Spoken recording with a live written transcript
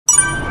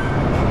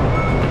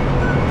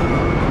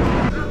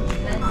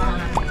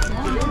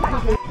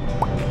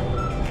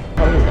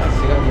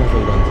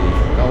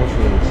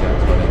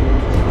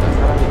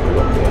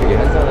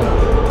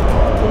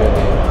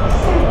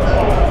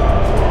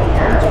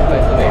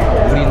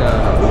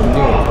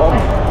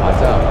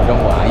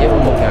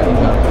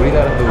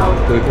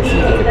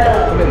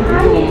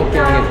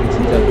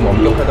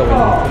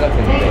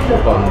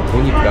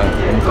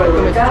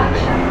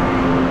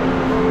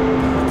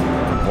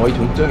거의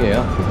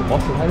종점이에요. 그래서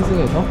버스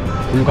환승해서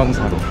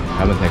불광사로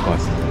가면 될 것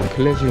같습니다.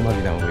 클래식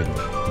음악이 나오고 있네.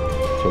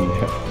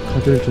 좋네요.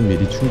 카드를 좀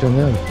미리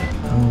충전해야겠다.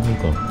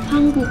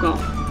 한국어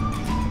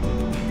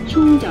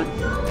충전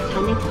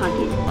잔액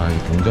확인. 아,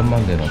 이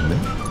동전만 내놨네.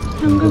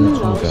 현금을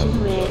넣으신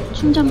후에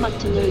충전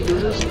버튼을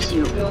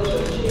누르십시오.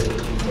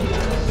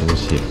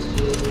 50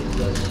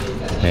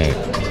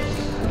 100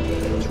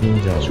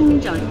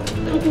 충전.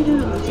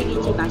 카드를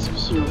움직이지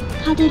마십시오.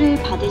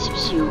 카드를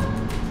받으십시오.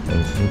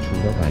 영수증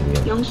출력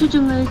아니에요.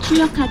 영수증을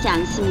출력하지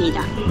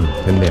않습니다.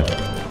 됐네요.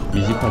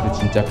 이지카드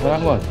진짜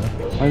편한 것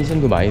같아요.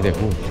 환승도 많이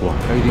되고 좋아.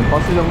 여기 지금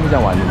버스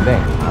정류장 왔는데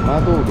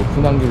아마도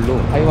높은 확률로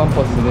타이완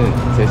버스는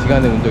제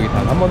시간에 온 적이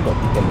단 한 번도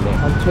없기 때문에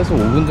한 최소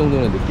 5분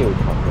정도는 늦게 올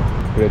것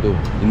같아요. 그래도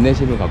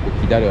인내심을 갖고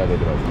기다려야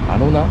되더라고요.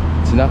 안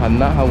오나?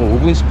 지나갔나? 하고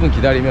 5분 10분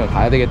기다리면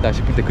가야 되겠다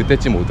싶을 때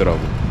그때쯤 오더라고.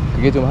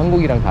 그게 좀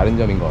한국이랑 다른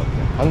점인 것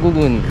같아요.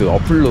 한국은 그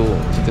어플로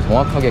진짜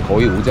정확하게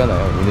거의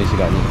오잖아요, 오는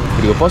시간이.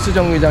 그리고 버스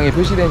정류장에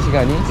표시된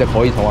시간이 진짜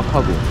거의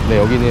정확하고, 근데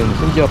여기는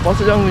심지어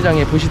버스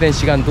정류장에 표시된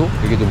시간도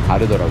되게 좀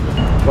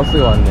다르더라고요.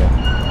 버스가 왔네요.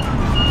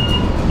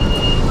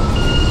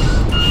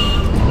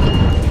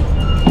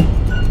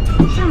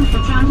 上次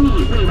交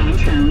易未完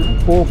成。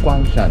 佛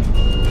光山。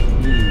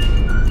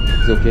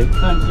是 OK？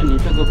 但是你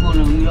这个不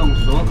能用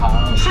锁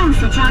卡。上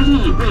次交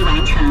易未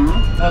完成。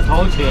要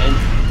投钱。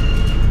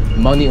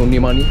 Money only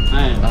money?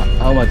 네.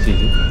 How much is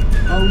it?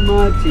 How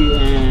much?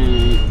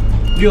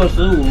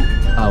 65.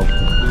 아, 오케이.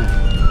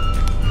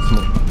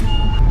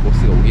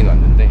 버스가 오긴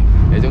왔는데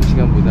예정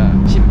시간보다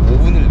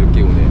 15분을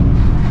늦게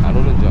오네요. 안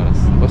오는 줄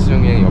알았어. 버스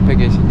정류장 옆에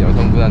계신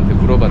여성분한테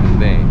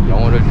물어봤는데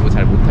영어를 또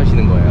잘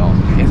못하시는 거예요.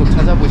 계속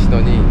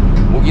찾아보시더니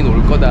오긴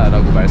올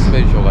거다라고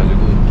말씀해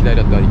주셔가지고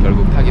기다렸더니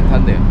결국 타긴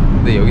탔네요.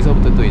 근데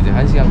여기서부터 또 이제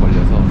 1시간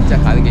걸려서 진짜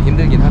가는 게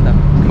힘들긴 하다.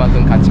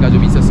 그만큼 가치가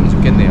좀 있었으면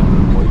좋겠네요.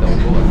 거의 다 온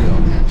거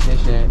같아요. 谢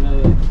谢。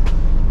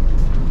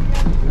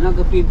那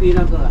个 BB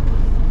那个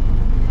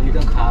你的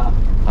卡。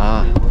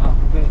啊。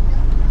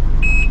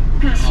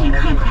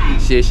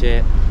谢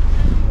谢。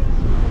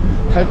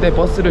 탈 때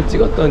버스를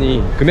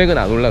찍었더니 금액은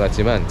안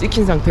올라갔지만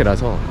찍힌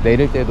상태라서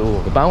내릴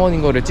때도 그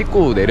빵원인 거를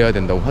찍고 내려야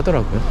된다고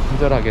하더라고요.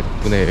 친절하게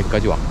덕분에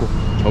여기까지 왔고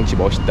경치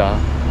멋있다.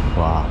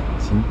 와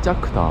진짜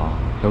크다.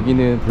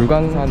 여기는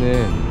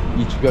불광산은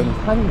이 주변이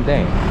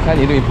산인데 산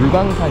이름이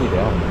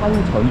불광산이래요.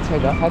 산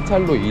전체가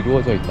사찰로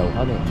이루어져 있다고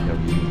하네요.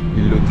 여기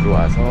일로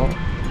들어와서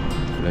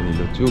이런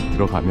일로 쭉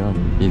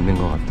들어가면 있는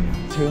것 같아요.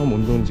 체감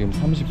온도는 지금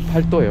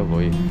 38도예요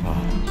거의. 와.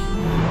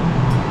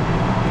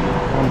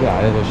 사람들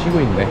안에서 쉬고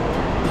있네.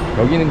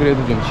 여기는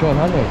그래도 좀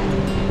시원하네요.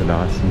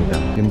 나왔습니다.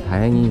 지금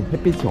다행히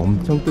햇빛이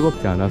엄청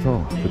뜨겁지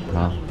않아서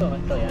좋다.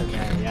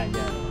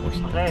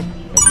 멋있다. 여기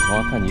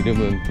정확한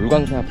이름은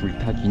불광산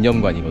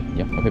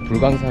불타기념관이거든요. 옆에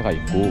불광사가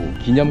있고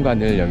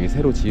기념관을 여기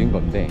새로 지은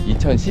건데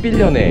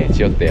 2011년에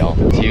지었대요.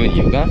 지은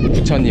이유가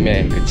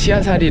부처님의 그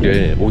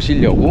치아사리를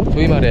모시려고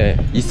소위 말해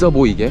있어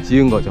보이게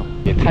지은 거죠.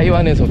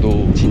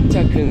 타이완에서도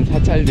진짜 큰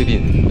사찰들이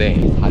있는데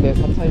 4대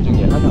사찰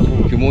중에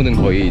하나고 규모는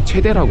거의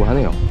최대라고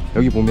하네요.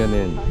 여기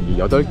보면은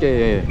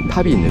 8개의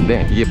탑이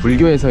있는데 이게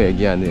불교에서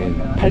얘기하는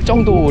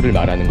팔정도를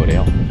말하는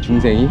거래요.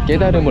 중생이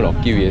깨달음을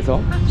얻기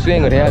위해서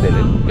수행을 해야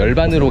되는,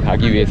 열반으로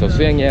가기 위해서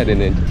수행해야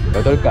되는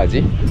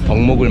 8가지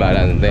덕목을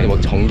말하는데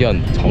뭐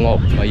정견, 정업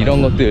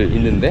이런 것들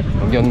있는데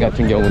정견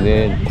같은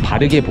경우는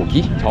바르게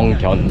보기,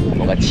 정견,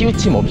 뭔가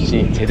치우침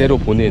없이 제대로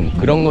보는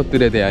그런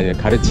것들에 대한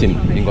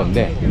가르침인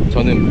건데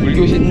저는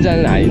불교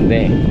신자는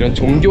아닌데 이런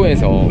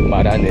종교에서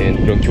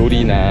말하는 그런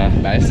교리나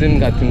말씀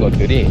같은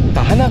것들이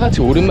다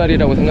하나같이 옳은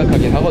말이라고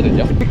생각하긴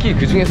하거든요. 특히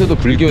그 중에서도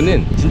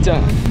불교는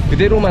진짜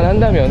그대로만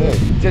한다면은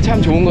진짜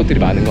참 좋은 것들이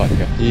많은 것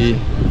같아요. 이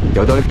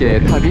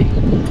 8개의 탑이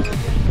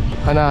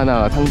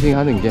하나하나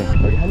상징하는 게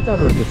여기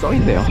한자로 이렇게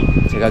써있네요.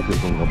 제가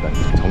그런 것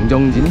같아요.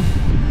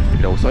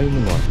 정정진이라고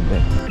써있는 것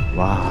같은데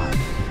와,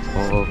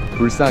 저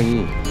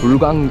불상이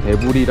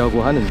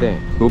불광대불이라고 하는데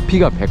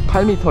높이가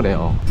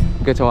 108m래요.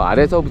 그러니까 저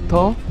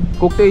아래서부터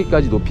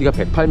꼭대기까지 높이가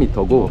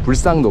 108m고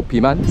불상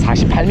높이만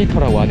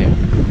 48m라고 하네요.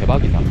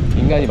 대박이다.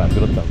 인간이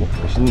만들었다고.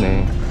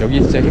 멋있네.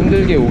 여기 진짜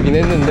힘들게 오긴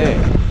했는데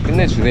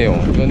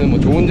끝내주네요. 이거는 뭐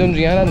좋은 점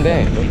중에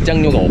하나인데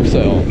입장료가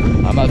없어요.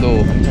 아마도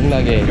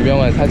엄청나게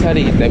유명한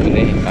사찰이기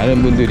때문에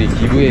많은 분들이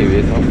기부에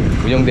의해서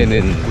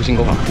운영되는 곳인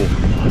것 같고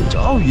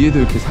저 위에도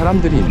이렇게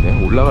사람들이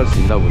있네. 올라갈 수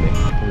있나 보네.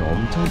 여기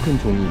엄청 큰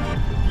종이 있네.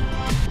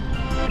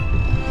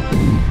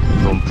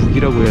 이건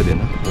북이라고 해야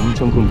되나?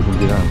 엄청 큰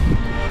북이랑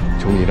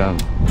종이랑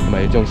아마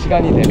일정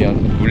시간이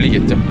되면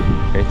물리겠죠.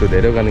 여기 또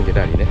내려가는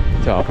계단이네.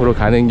 저 앞으로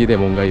가는 길에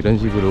뭔가 이런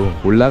식으로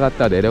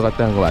올라갔다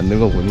내려갔다 하는 거 만든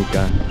거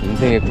보니까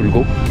인생의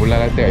굴곡,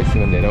 올라갈 때가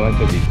있으면 내려갈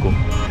때도 있고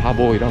다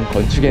뭐 이런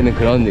건축에는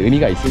그런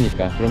의미가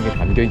있으니까 그런 게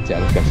담겨 있지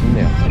않을까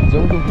싶네요. 이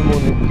정도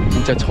규모는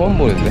진짜 처음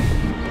보는데.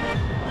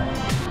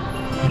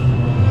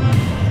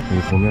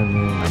 여기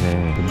보면은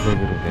안에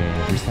금색으로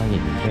된 불상이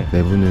있는데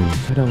내부는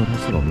촬영을 할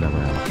수가 없나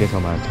봐요.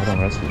 밖에서만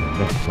촬영을 할 수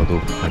있는데 저도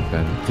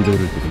잠깐 기도를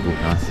드리고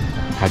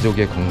나왔습니다.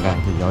 가족의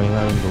건강,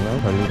 여행하는 동안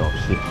별일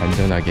없이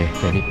안전하게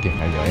재밌게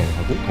잘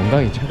여행하고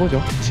건강이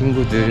최고죠.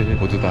 친구들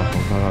모두 다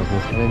건강하고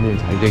하는 일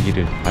잘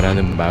되기를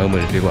바라는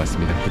마음을 들고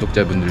왔습니다.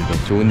 구독자분들도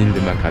좋은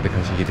일들만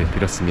가득하시기를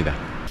빌었습니다.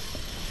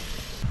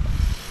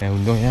 야,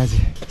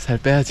 운동해야지. 살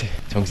빼야지.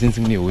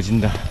 정신승리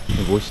오진다.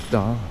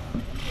 멋있다.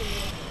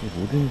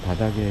 모든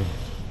바닥에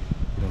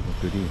이런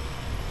것들이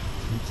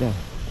진짜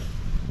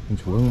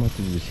조각마트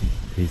듯이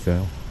돼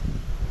있어요.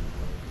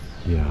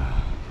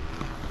 이야,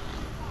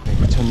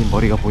 부처님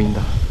머리가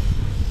보인다.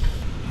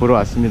 보러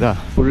왔습니다.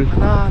 돌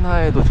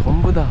하나하나에도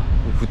전부 다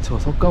부처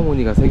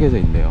석가모니가 새겨져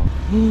있네요.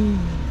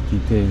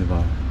 디테일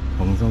봐.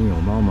 정성이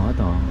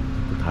어마어마하다.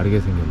 또 다르게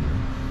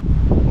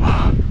생겼네.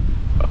 와,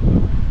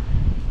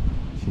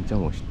 진짜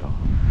멋있다.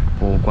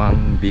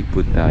 보광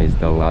빅부다 is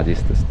the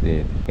largest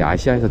street.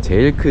 아시아에서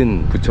제일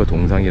큰 부처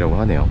동상이라고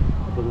하네요.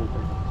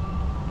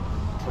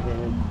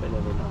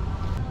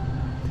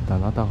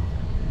 대단하다.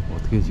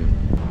 어떻게 지었냐?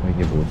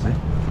 이게 뭐지?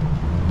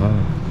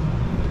 아,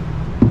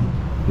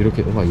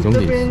 이렇게 이런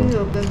게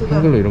있어.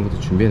 한글로 이런 것도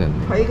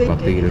준비해놨네.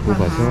 막대기를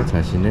뽑아서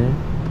자신의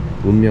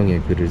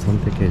운명의 글을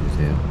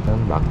선택해주세요.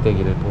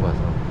 막대기를 뽑아서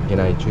Can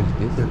I choose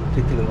this?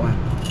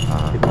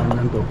 아,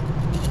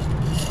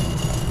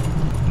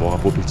 뭐가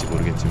뽑힐지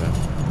모르겠지만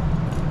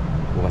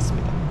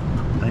뽑았습니다.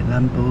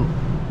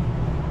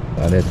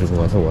 안에 들고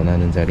가서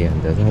원하는 자리에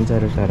앉아서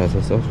한자를 따라서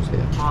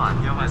써주세요.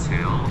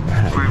 안녕하세요.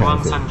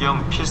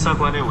 불광산경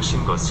필사관에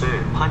오신 것을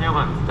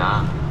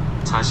환영합니다.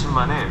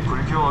 자신만의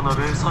불교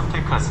언어를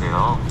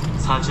선택하세요.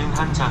 사진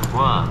한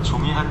장과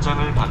종이 한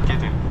장을 받게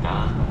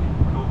됩니다.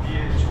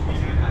 로비에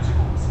종이를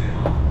가지고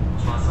오세요.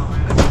 좌석을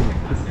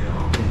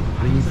선택하세요.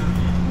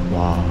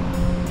 와,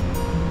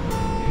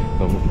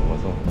 너무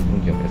더워서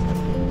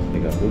환경에서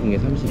내가 5분에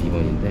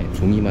 32번인데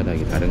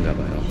종이마당이 다른가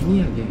봐요.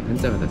 희미하게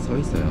한자가 다 서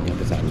있어요.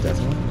 옆에서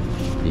앉아서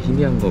이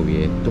희미한 거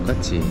위에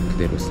똑같이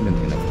그대로 쓰면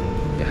되나 봐요.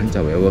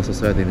 한자 외워서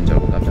써야 되는 줄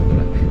알고 깜짝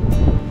놀랐네.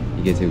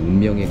 이게 제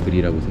운명의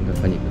글이라고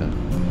생각하니까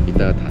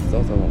이따가 다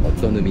써서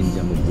어떤 의미인지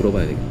한번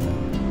물어봐야 되겠다.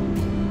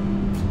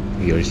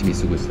 되게 열심히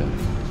쓰고 있어요.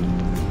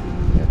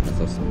 제가 다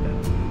썼습니다.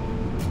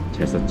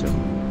 잘 썼죠?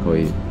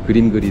 거의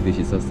그림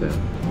그리듯이 썼어요.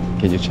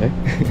 Can you check?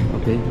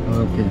 Okay,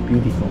 okay,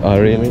 beautiful. Oh,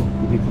 really?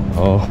 Beautiful.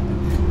 어,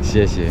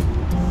 谢谢. 是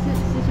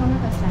从那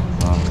个山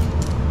아,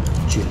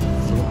 卷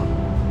说好。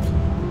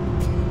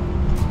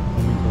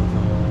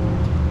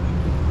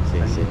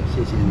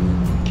谢谢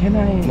你。 Can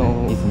I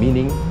know its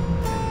meaning?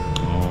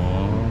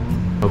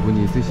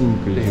 저분이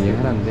쓰신 글 중에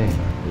하나인데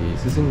이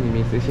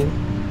스승님이 쓰신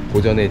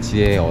고전의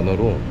지혜의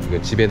언어로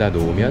이거 집에다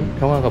놓으면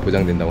평화가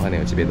보장된다고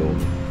하네요. 집에 놓으면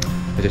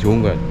진짜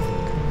좋은 거예요.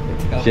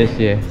 谢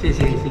谢. 谢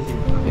谢。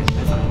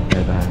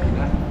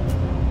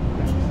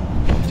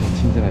 엄청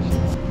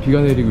친절하시네.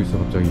 비가 내리고 있어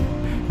갑자기.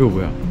 이거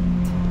뭐야?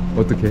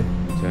 어떡해?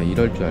 제가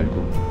이럴 줄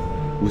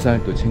알고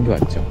우산을 또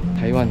챙겨왔죠.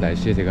 타이완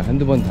날씨에 제가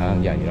한두 번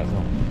당한 게 아니라서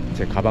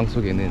제 가방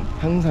속에는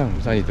항상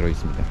우산이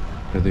들어있습니다.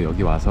 그래도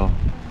여기 와서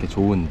이렇게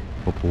좋은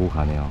거 보고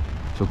가네요.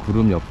 저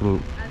구름 옆으로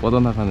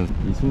뻗어나가는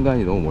이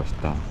순간이 너무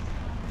멋있다.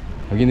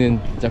 여기는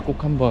진짜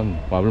꼭 한번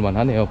와볼만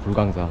하네요.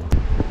 불광사.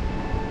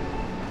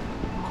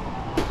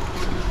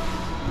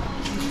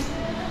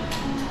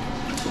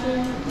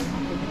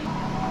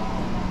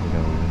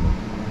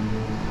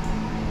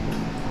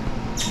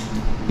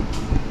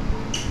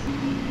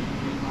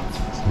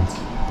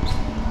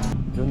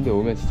 이런 데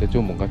오면 진짜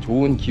좀 뭔가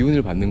좋은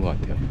기운을 받는 것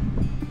같아요.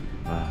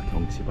 아,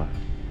 경치 봐.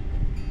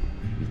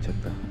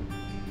 미쳤다.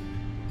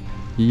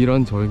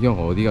 이런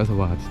절경 어디 가서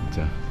봐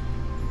진짜.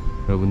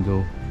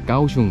 여러분도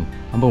까오슝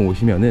한번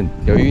오시면은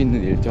여유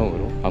있는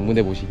일정으로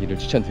방문해 보시기를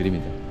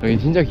추천드립니다. 여기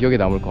진짜 기억에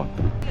남을 것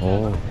같다.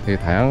 오, 되게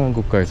다양한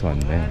국가에서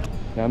왔네.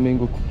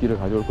 대한민국 국기를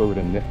가져올 걸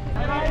그랬네.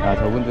 아,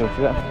 저분들은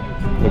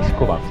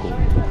멕시코 맞고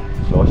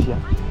러시아.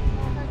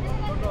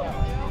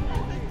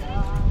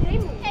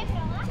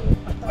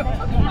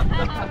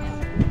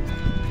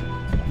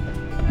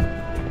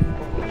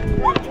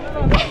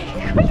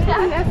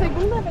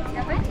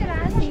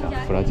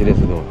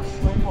 브라질에서도.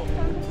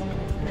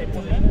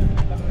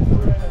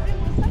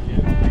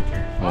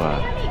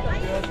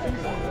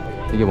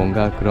 이게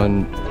뭔가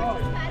그런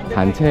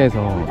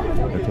단체에서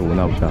이렇게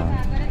오나 보다.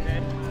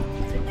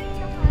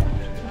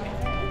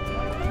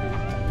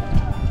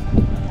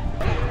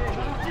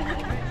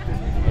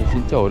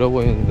 진짜 어려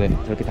보이는데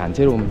저렇게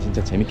단체로 오면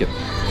진짜 재밌겠다.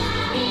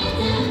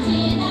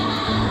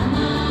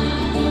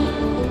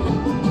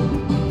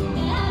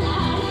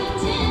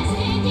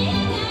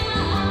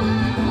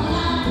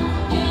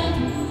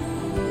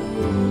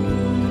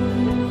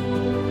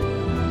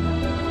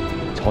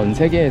 전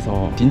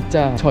세계에서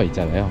진짜 처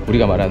있잖아요.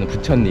 우리가 말하는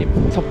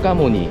부처님,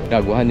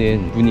 석가모니라고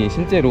하는 분이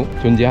실제로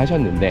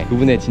존재하셨는데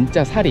그분의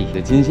진짜 사리,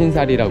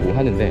 진신사리라고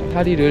하는데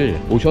사리를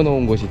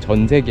모셔놓은 곳이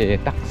전 세계에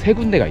딱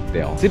 3군데가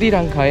있대요.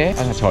 스리랑카에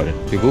하나 절,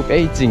 그리고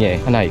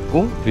베이징에 하나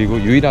있고, 그리고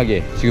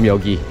유일하게 지금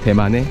여기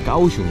대만의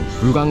까오슝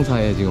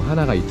불광사에 지금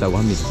하나가 있다고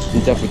합니다.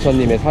 진짜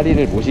부처님의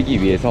사리를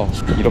모시기 위해서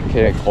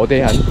이렇게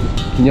거대한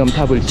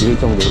기념탑을 지을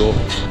정도로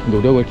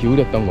노력을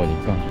기울였던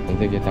거니까 전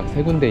세계에 딱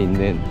 3군데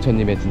있는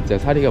부처님의 진짜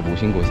사리가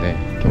모신 있는 곳에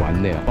이렇게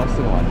왔네요.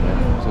 버스가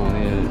왔네요. 그래서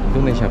오늘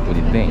인도네시아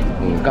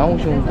분인데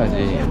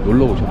까오슝까지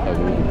놀러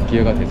오셨다고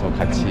기회가 돼서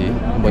같이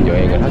한번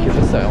여행을 하게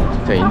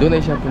됐어요. 제가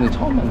인도네시아 분을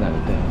처음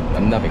만나는데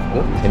만나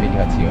뵙고 재밌게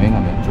같이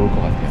여행하면 좋을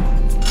것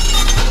같아요.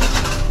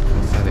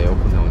 안에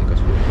에어컨 나오니까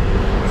좋아요.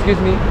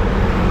 Excuse me,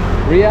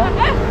 Ria?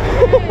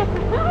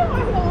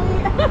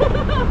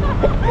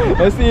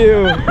 I see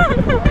you.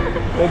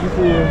 Nice to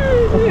see you.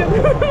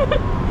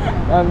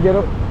 Get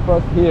up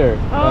first here.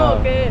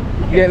 Okay.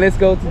 Yeah, let's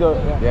go to the.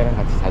 얘랑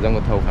같이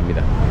자전거 타고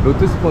갑니다.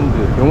 로투스 폰드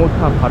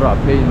용호탑 바로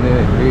앞에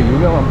있는 되게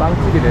유명한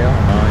빵집이래요.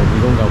 아,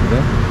 이건가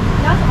보네.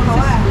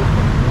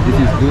 This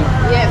is good.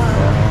 Yes.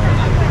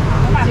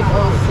 Cheap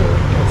also.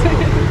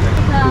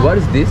 What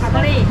is this?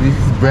 This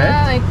is bread.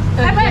 Like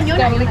garlic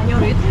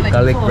bread. Like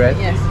Garlic bread.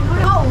 Yes.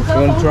 You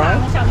want to try?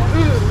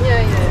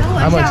 Yeah, yeah.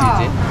 How much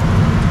is it?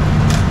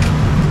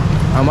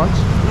 How much?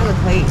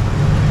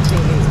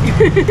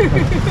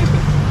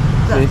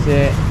 这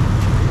些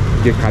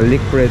이게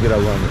garlic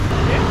bread라고 하는.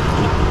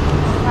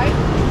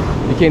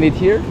 You can eat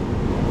here.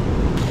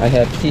 I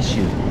have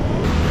tissue.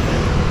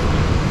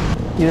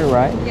 Here,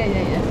 right? Yeah,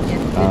 yeah, yeah. Yes.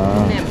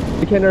 Ah.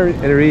 You can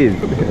read.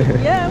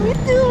 Yeah, me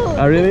too.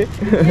 Oh, really?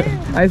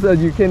 I thought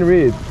you can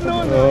read.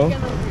 No, I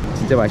cannot.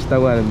 진짜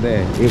맛있다고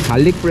하는데 이거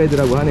garlic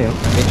bread라고 하네요.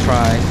 Let me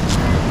try.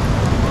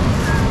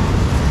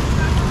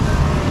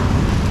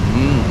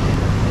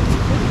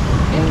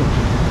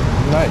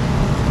 Nice.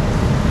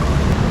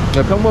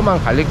 평범한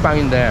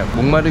갈릭빵인데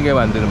목마르게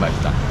만드는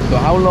맛이다. So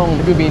how long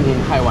have you been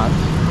in Taiwan?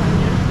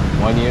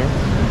 1 year.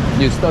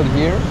 You studied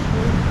here?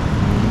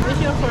 This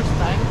is your first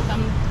time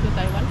come to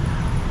Taiwan?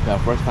 Yeah,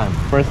 first time.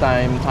 First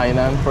time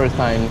Thailand, first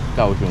time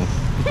Kaohsiung.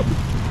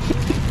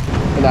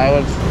 And I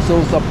was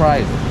so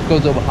surprised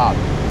because of hot.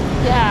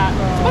 Yeah.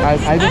 But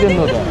I didn't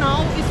know think that.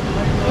 now it's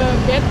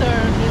better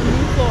than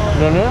before.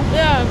 No, no?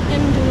 Yeah,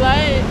 in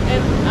July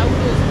and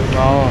August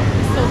Oh.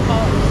 it's so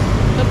hot.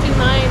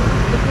 39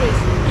 degrees.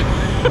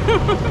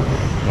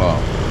 Wow.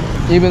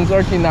 Even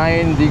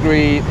 39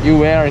 degree, you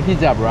wear a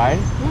hijab, right?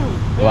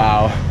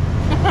 Wow.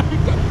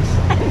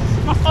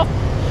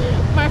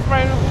 My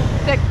friend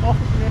take off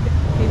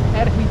his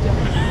hair hijab.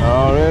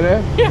 Oh,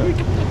 really? Yeah,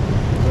 because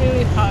it's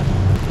really hot.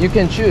 You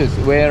can choose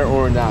wear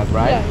or not,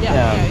 right?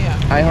 Yeah.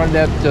 I heard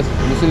that just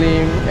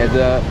Muslim as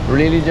a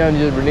religion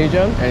is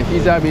religion, and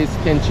hijab is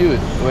can choose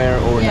wear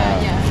or Yeah,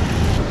 not.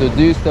 yeah. So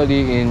do you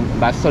study in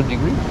master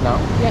degree now?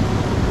 Yes.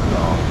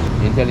 No.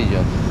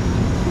 Intelligent.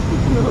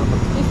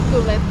 It's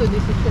too late to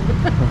decision.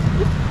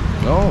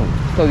 No.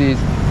 Studies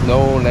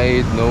no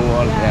late, no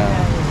all. Yeah.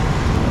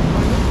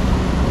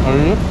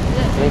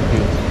 Thank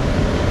you.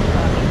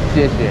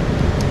 谢谢.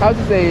 How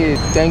to say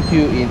thank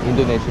you in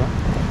Indonesia?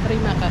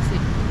 Terima kasih.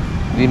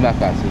 Terima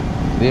kasih.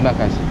 Terima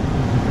kasih.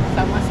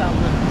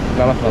 Sama-sama.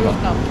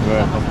 Sama-sama.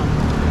 Welcome.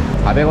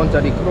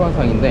 400원짜리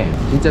크루아상인데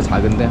진짜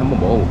작은데 한번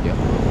먹어볼게요.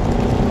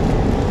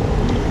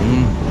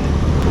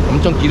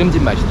 엄청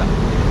기름진 맛이다.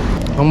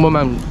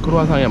 평범한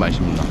크루아상의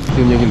맛입니다.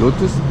 지금 여기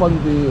로투스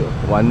펀드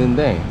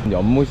왔는데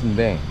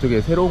연못인데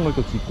저쪽에 새로운 걸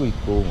또 짓고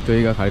있고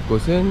저희가 갈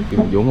곳은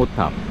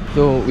용호탑.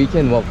 So we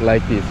can walk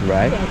like this,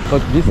 right? Yes.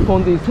 But this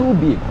pond is too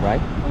big,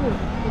 right?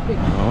 Okay.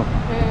 Oh.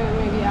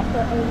 Maybe after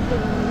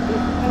everything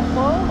is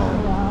apple,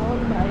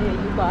 around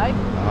you buy.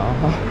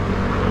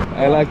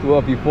 I like to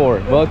walk before,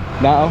 but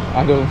now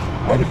I don't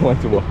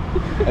want to walk.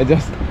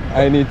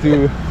 I need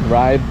to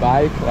ride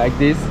bike like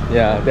this.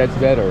 Yeah, that's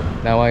better.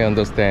 Now I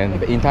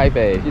understand. In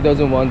Taipei, she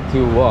doesn't want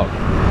to walk.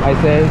 I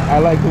said I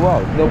like to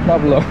walk, no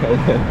problem.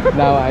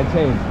 Now I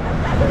change.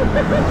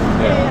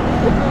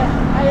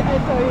 I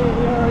saw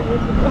your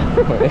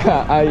YouTube.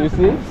 Yeah, you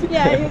see?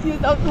 Yeah, you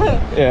upload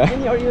Yeah.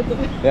 in your YouTube.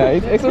 Yeah,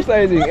 it's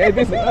exercising.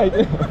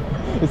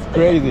 It's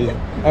crazy.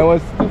 I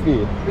was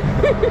stupid.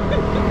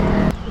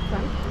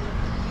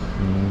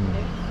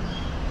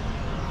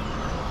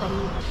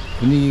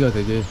 분위기가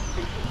되게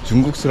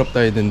중국스럽다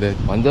했는데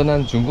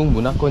완전한 중국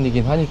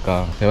문화권이긴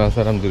하니까 대만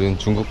사람들은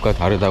중국과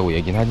다르다고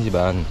얘긴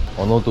하지만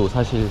언어도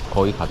사실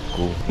거의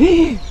같고.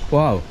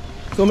 와우,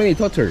 so many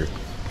turtle.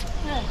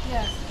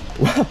 Yeah.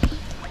 와,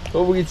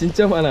 거북이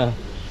진짜 많아.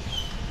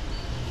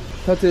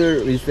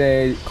 Turtle we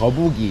say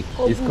거북이.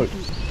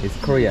 It's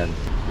Korean.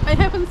 I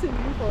haven't seen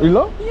before.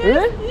 Really? Yes,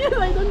 Really? yes,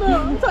 I don't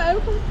know. So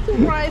I'm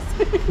surprised.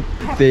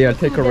 They are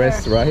take a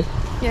rest, right?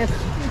 Yes.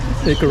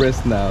 Take a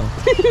rest now.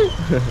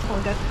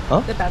 Huh?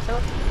 The turtle.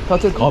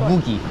 Turtle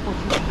거북이.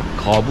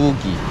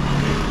 거북이.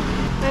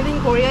 I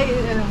think Korea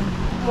is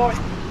more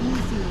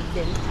easy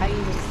than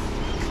Chinese.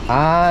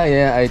 아,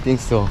 yeah, I think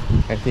so.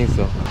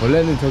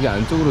 원래는 저기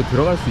안쪽으로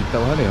들어갈 수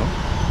있다고 하네요.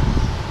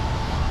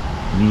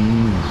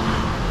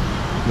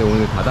 근데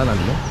오늘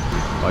닫아놨네.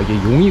 아, 이게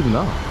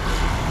용이구나.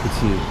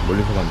 그치,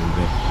 멀리서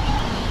봤는데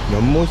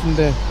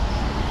연못인데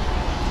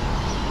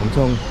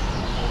엄청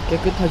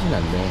깨끗하진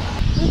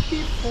않네.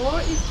 Beautiful,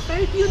 it's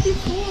very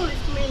beautiful.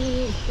 It's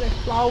many like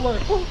flower.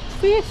 Oh,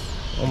 fish.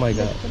 Oh my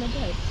god.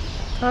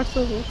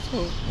 Turtle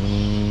also.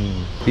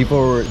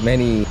 Before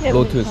many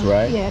lotus,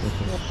 right? Yes.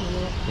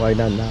 Why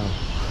not now?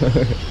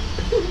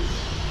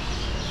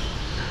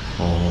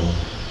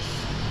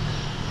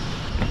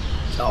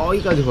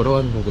 저기까지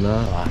걸어가는 거구나.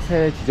 와,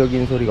 새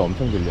지저귀는 소리가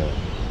엄청 들려요.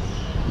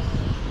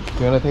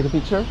 Do you wanna take a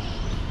picture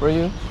for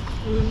you?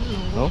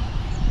 No?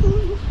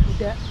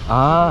 That.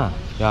 Ah,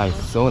 yeah,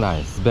 it's so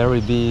nice. Very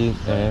big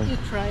and... You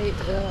try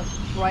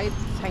right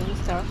Chinese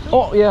starter?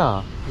 Oh,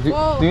 yeah. Do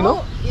you know?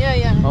 Oh, yeah,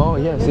 yeah. Oh,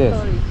 yes, yes.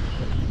 Sorry.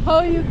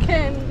 Oh, you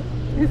can.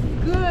 It's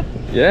good.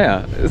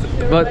 Yeah,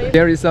 but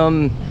there is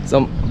some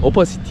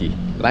opacity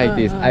like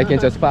this. I can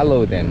just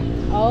follow them.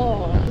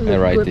 Oh, I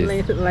write good,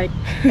 this. like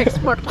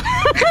expert.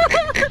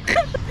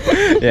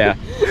 Yeah,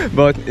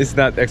 but it's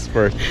not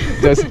expert.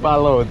 Just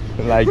follow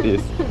like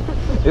this.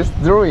 It's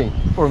drawing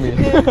for me.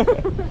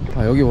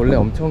 아, 여기 원래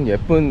엄청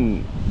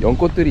예쁜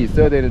연꽃들이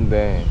있어야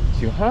되는데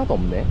지금 하나도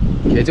없네.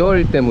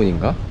 계절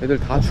때문인가? 애들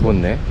다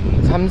죽었네.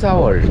 3,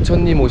 4월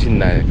부처님 오신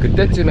날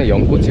그때쯤에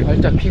연꽃이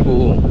활짝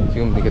피고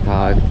지금 이렇게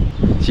다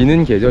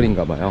지는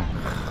계절인가 봐요.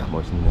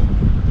 멋있네.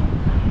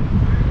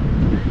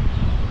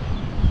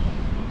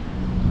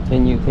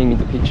 Can you take me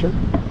the picture?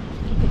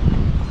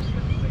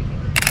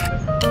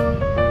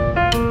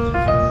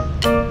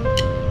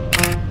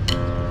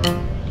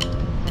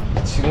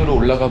 층으로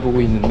올라가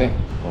보고 있는데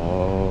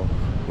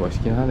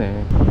멋있긴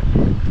하네.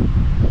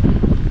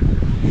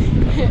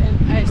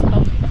 And I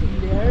stopped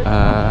there.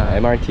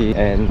 MRT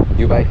and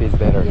U-bike is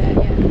better. Yeah,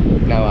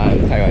 yeah. Now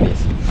I'm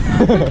Taiwanese.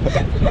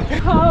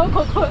 How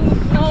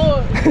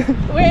no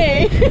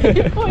way.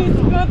 Oh, it's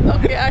good.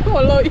 Okay, I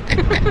follow it.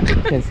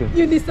 Cancel.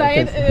 You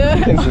decide.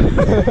 Cancel.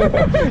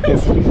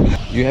 Cancel.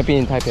 You have been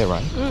in Taipei,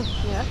 right?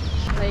 Yeah,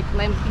 like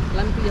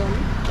lampion.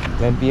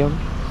 Lampion?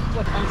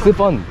 What?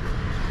 Siphon.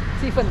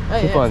 Siphon.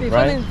 Siphon, Siphon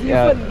right? and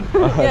Yeah.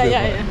 siphon.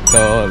 Yeah.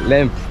 So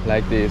lamp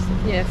like this.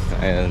 Yes.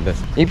 And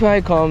if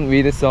I come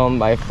with some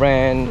my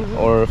friend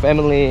or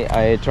family,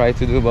 I try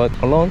to do, but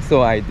alone,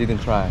 so I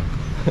didn't try.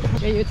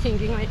 Are you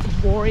thinking like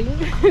boring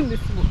in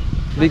this book?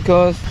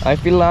 Because I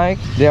feel like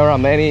there are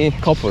many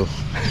couples.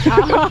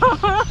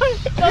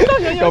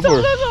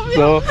 Couple.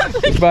 So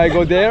if I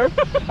go there,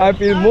 I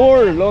feel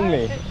more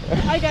lonely.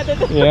 I got it.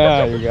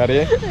 Yeah, you got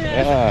it.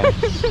 Yeah.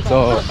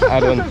 So I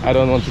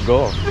don't want to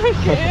go.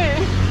 Okay.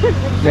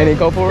 Many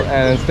couple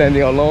and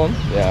standing alone.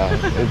 Yeah,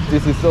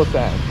 this is so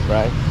sad,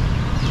 right?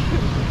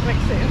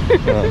 Makes sense.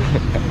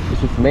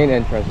 This is main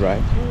entrance,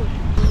 right?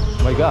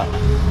 Oh my God,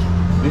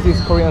 this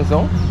is Korean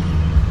song.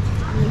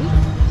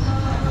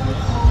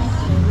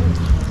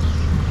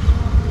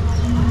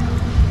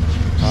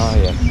 Ah,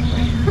 yes.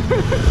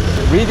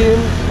 Rhythm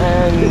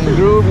and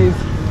groove is,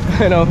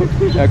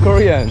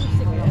 Korean.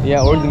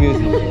 Yeah, old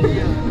music.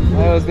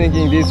 I was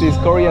thinking this is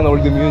Korean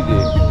old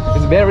music.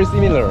 It's very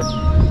similar.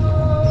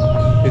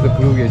 그래서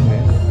부르고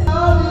계시네.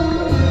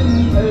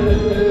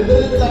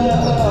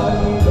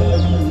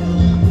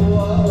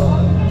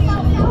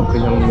 그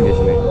형님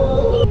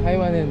계시네.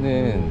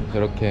 타이완에는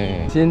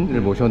저렇게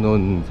신을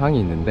모셔놓은 상이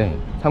있는데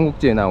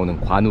삼국지에 나오는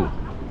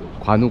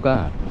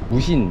관우가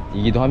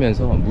무신이기도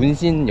하면서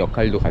문신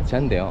역할도 같이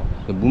한대요.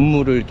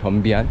 문무를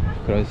겸비한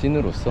그런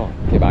신으로서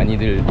이렇게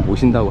많이들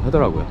모신다고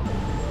하더라고요.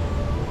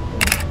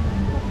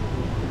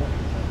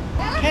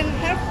 Can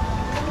help.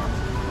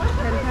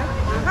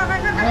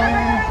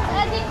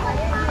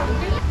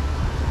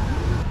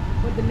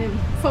 What's the name?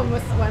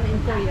 Famous one in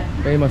Korea.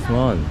 Famous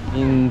one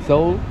in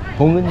Seoul,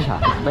 봉은사.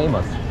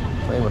 Famous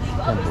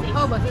temple.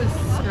 Oh, but it's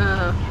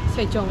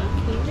Sejong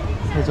King.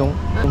 세종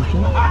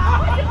king?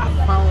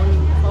 Found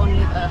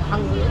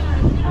Hangul.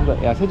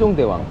 Yeah,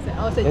 세종대왕.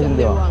 Oh,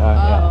 Sejongdaewang.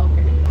 Yeah. Oh,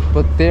 okay.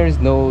 But there is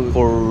no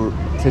for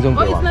세종대왕.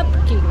 Oh, it's not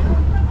king.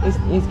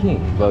 It's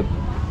king, but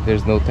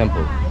there's no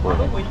temple for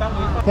that.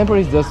 Temple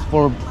is just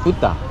for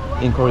Buddha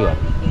in Korea.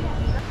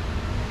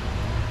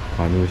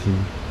 관우신.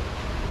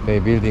 They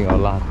building a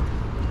lot.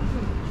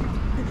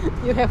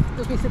 You have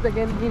to visit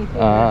again in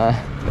Korea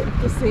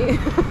to see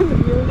the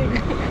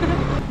building.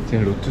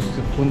 지금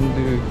로투스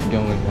폰드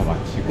구경을 다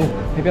마치고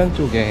해변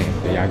쪽에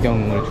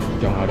야경을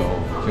구경하러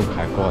지금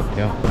갈 것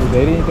같아요.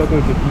 내리니까도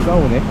이렇게 비가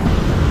오네.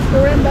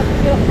 Korean but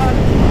still hot.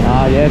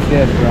 아, yes,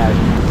 right.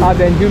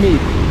 Hot and humid.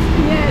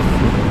 Yes.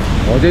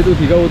 어제도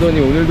비가 오더니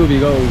오늘도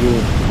비가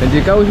오고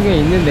왠지 까오슝에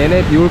있는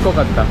내내 비 올 것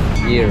같다.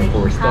 Here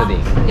for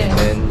studying. Yes.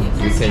 And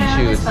you can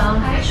choose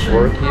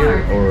work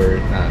here or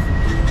not.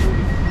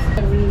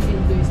 I really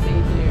enjoy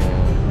staying here.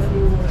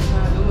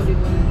 Nobody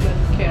will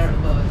care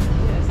about it.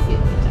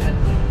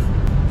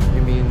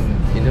 You mean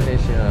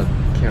Indonesia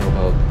care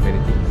about many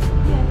things?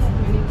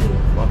 Many things.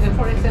 What? And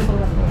for example,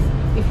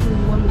 if you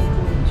want to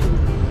go to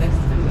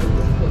next time you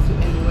go to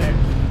anywhere,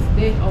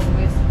 they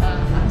always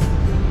ask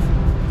you,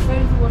 where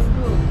do you want to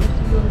go? Where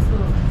do you want to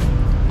go?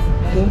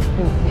 Who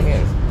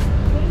yes?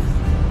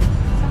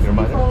 Some Your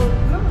mother? people,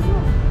 no.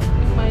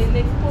 If my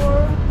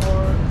neighbor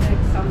or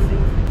like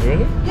something.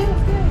 Really? Yes.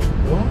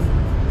 What?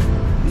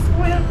 It's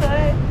weird,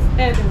 right?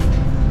 And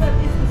but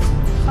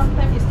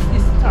sometimes it's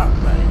disturbed,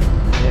 right?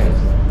 Yes.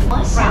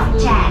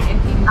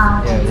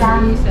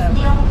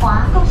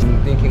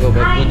 Thinking of a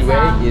good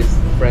way is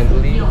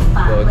friendly,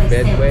 but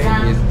bad way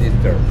is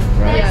disturbed,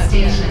 right? Yeah.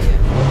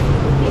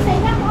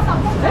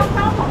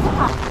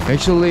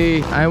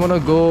 Actually, I wanna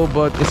go,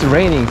 but it's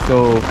raining,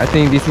 so I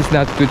think this is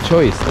not good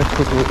choice. Let's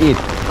go to eat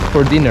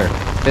for dinner.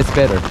 That's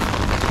better.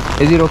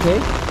 Is it okay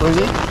for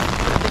you?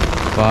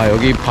 와,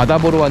 여기 바다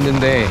보러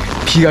왔는데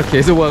비가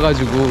계속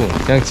와가지고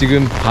그냥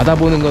지금 바다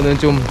보는 거는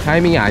좀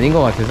타이밍이 아닌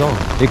것 같아서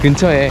이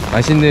근처에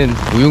맛있는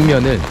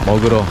우육면을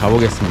먹으러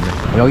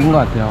가보겠습니다. 여긴 것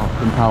같아요.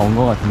 좀 다 온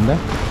것 같은데.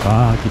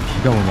 와, 이렇게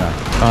비가 오냐.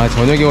 아,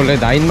 저녁에 원래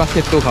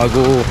나인마켓도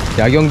가고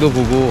야경도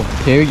보고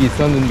계획이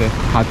있었는데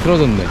다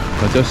틀어졌네.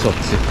 어쩔 수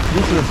없지.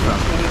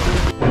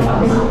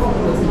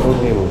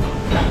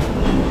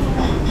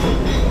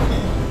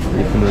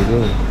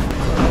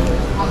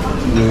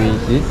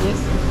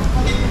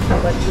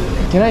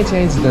 Can I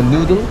change the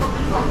noodle?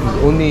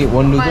 Only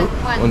one noodle?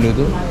 One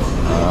noodle?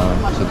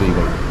 아, 저도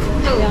이거.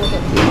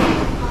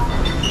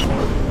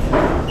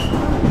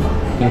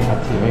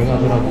 같이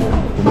여행하느라고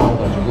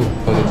고마워가지고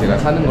저는 제가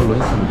사는 걸로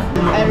했습니다.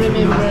 I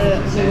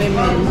remember the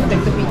women who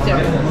take the picture.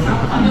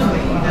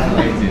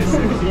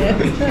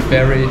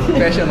 Very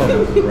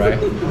fashionable,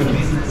 right?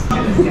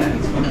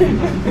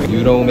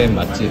 유로맨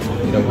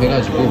맛집이라고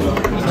해가지고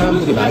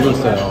사람들이 많이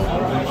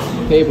있어요.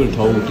 테이블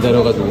겨우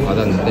기다려가지고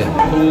받았는데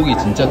소고기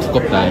진짜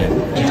두껍다.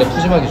 진짜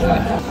푸짐하게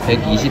주네.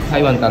 120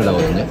 타이완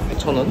달러거든요.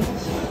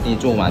 1,000원이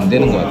좀 안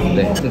되는 것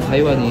같은데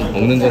타이완이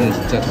먹는 거는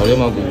진짜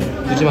저렴하고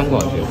푸짐한 것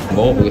같아요.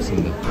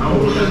 먹어보겠습니다.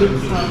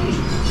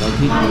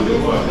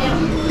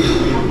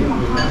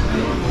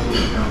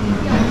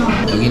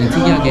 여기는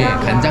특이하게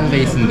간장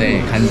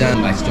베이스인데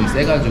간장 맛이 좀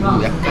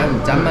세가지고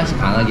약간 짠맛이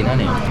강하긴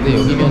하네요. 근데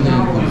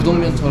여기면은 그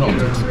우동면처럼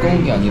엄청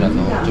두꺼운 게 아니라서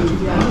어쩔 수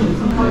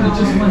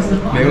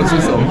없고 매운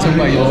소스 엄청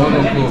많이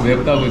넣어놓고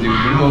맵다고 지금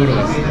물 먹으러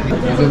갔어요.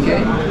 It's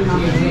okay?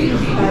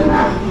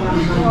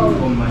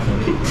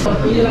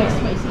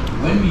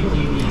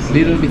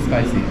 Little bit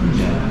spicy.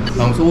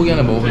 방금 소고기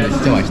하나 먹어보는데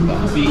진짜 맛있다.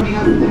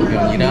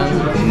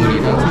 면이랑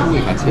국물이랑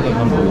소고기 같이 해서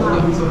한번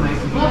먹어볼게요.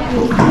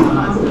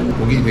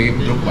 고기 되게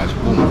부드럽고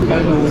맛있고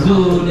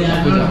살도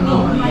나쁘지 않고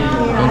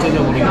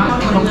전체적으로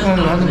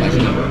평판을 하는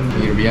맛이네요.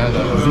 이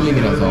리아가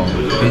무슬림이라서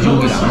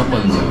돼지고기를 안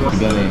먹거든요.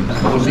 주변에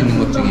먹을 수 있는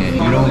것 중에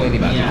유럽맨이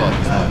맞을 것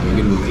같아서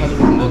여기로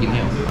사서 온 거긴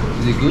해요.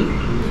 Is it good?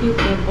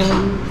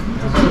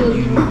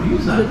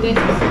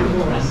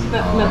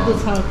 Not too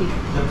salty.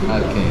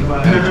 Okay.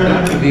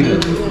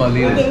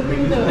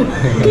 Little.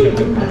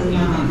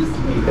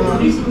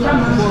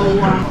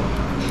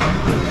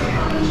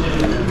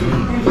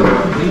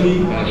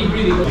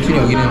 확실히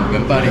여기는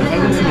면발이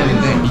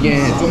칼국수면인데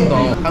이게 좀 더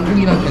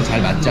한국인한테는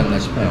잘 맞지 않나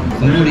싶어요.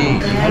 국물이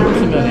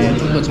칼국수면에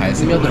좀 더 잘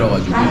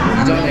스며들어가지고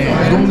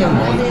이전에 우동면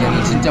먹을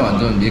때는 진짜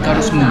완전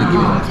밀가루 씹는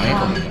느낌이 너무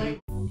강했거든요.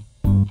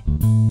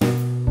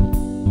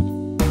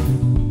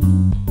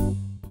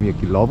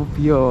 여기 러브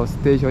피어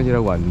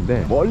스테이션이라고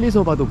왔는데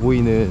멀리서 봐도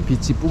보이는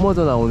빛이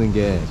뿜어져 나오는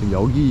게 지금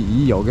여기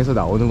이 역에서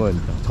나오는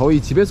거니까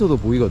저희 집에서도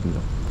보이거든요.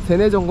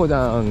 세내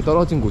정거장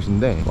떨어진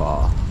곳인데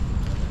와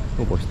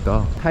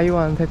멋있다.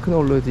 타이완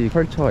테크놀로지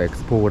컬처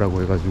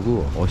엑스포라고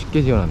해가지고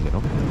멋있게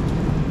지어놨네요.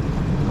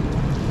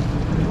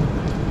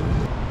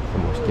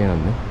 멋있게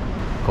해놨네.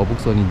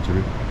 거북선인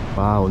줄.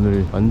 와,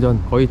 오늘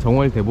완전 거의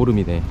정월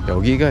대보름이네.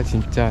 여기가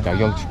진짜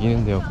야경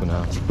죽이는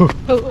데였구나.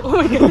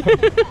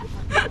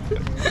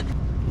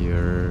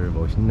 이얼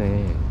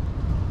멋있네.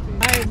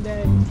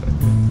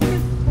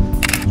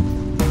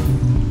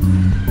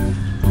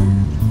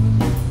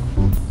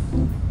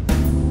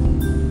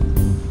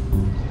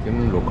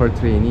 지금 로컬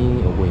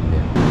트레인이 오고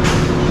있네요.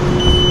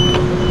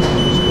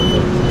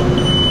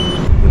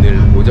 오늘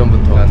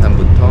오전부터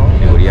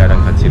강산부터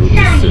리아랑 같이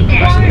로투스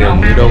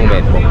맛있는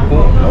유러우맨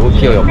먹고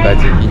러브피어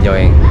역까지 긴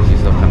여행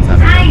해주셔서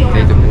감사합니다.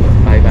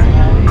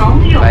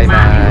 바이바이.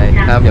 바이바이.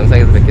 다음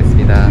영상에서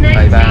뵙겠습니다.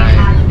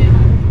 바이바이.